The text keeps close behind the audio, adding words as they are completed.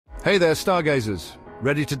Hey there, stargazers!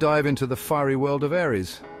 Ready to dive into the fiery world of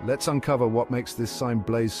Aries? Let's uncover what makes this sign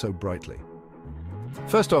blaze so brightly.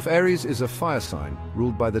 First off, Aries is a fire sign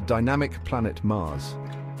ruled by the dynamic planet Mars.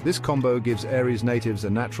 This combo gives Aries natives a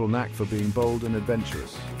natural knack for being bold and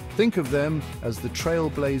adventurous. Think of them as the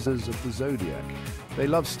trailblazers of the zodiac. They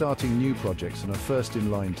love starting new projects and are first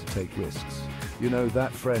in line to take risks. You know,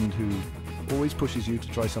 that friend who always pushes you to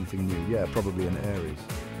try something new. Yeah, probably an Aries.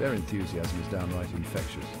 Their enthusiasm is downright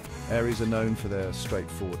infectious. Aries are known for their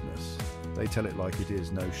straightforwardness. They tell it like it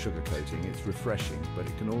is, no sugarcoating. It's refreshing, but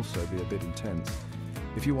it can also be a bit intense.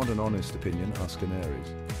 If you want an honest opinion, ask an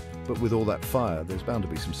Aries. But with all that fire, there's bound to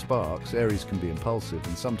be some sparks. Aries can be impulsive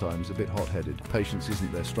and sometimes a bit hot-headed. Patience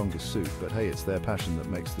isn't their strongest suit, but hey, it's their passion that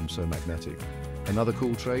makes them so magnetic. Another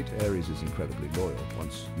cool trait, Aries is incredibly loyal.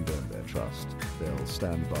 Once you've earned their trust, they'll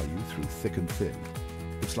stand by you through thick and thin.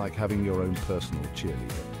 It's like having your own personal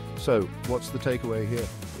cheerleader. So, what's the takeaway here?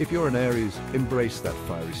 If you're an Aries, embrace that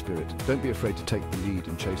fiery spirit. Don't be afraid to take the lead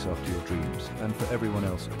and chase after your dreams. And for everyone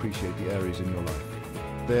else, appreciate the Aries in your life.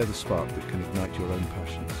 They're the spark that can ignite your own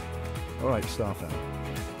passions. Alright, Star fam,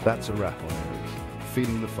 that's a wrap on Aries.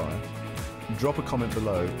 Feeling the fire? Drop a comment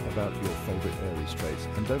below about your favorite Aries traits,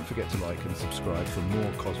 and don't forget to like and subscribe for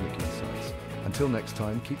more cosmic insights. Until next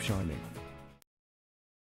time, keep shining.